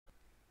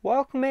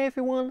Welcome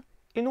everyone!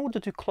 In order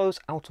to close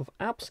out of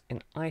apps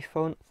in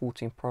iPhone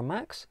 14 Pro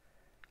Max,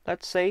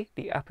 let's say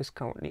the app is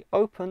currently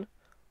open,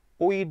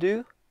 all you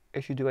do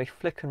is you do a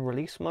flick and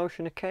release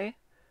motion, okay?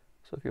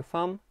 So with your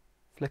thumb,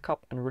 flick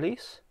up and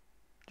release,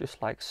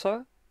 just like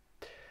so.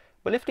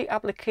 But if the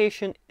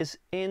application is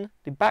in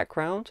the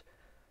background,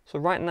 so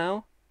right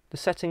now the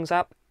settings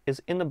app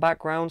is in the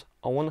background,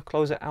 I want to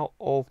close it out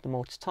of the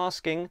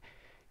multitasking,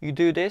 you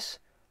do this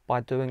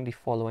by doing the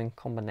following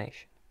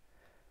combination.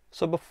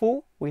 So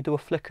before we do a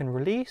flick and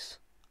release,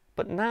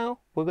 but now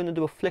we're going to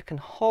do a flick and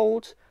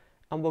hold,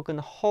 and we're going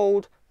to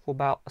hold for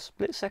about a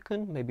split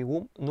second, maybe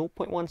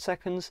 0.1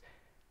 seconds,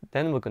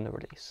 then we're going to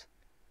release.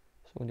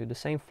 So we're going to do the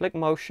same flick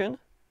motion,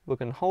 we're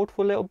going to hold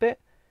for a little bit,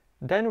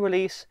 then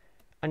release,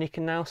 and you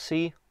can now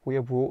see we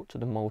are brought to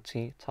the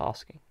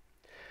multitasking.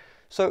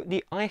 So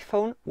the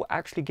iPhone will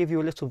actually give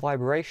you a little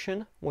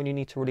vibration when you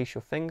need to release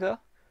your finger.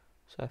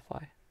 So if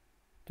I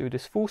do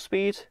this full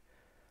speed,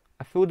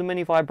 I feel the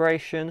mini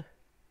vibration,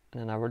 and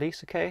then I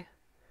release, okay?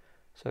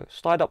 So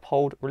slide up,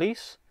 hold,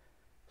 release,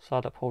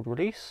 slide up, hold,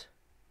 release.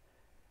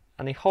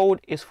 And the hold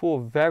is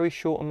for a very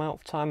short amount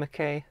of time,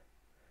 okay?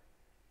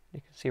 You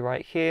can see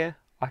right here,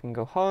 I can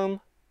go home,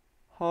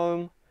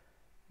 home,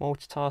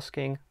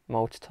 multitasking,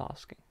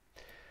 multitasking.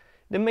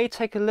 It may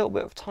take a little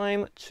bit of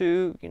time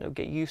to,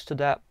 get used to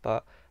that,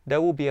 but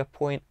there will be a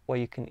point where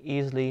you can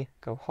easily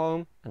go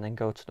home and then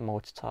go to the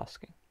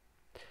multitasking.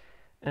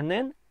 And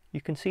then you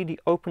can see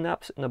the open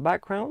apps in the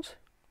background,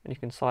 and you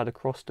can slide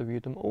across to view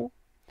them all.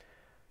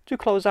 To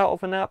close out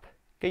of an app,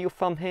 get your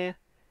thumb here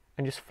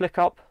and just flick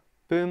up,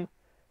 boom,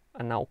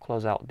 and that will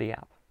close out the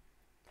app.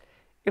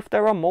 If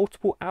there are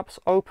multiple apps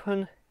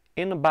open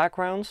in the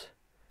background,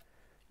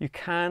 you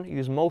can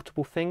use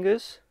multiple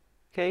fingers,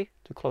 okay,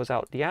 to close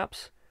out the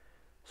apps.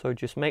 So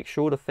just make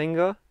sure the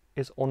finger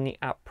is on the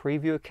app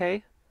preview,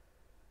 okay,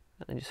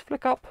 and then just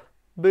flick up,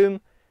 boom,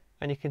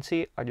 and you can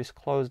see I just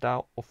closed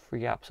out of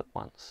 3 apps at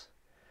once.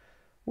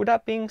 With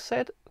that being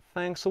said,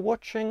 thanks for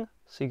watching,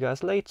 see you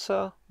guys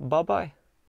later, bye bye.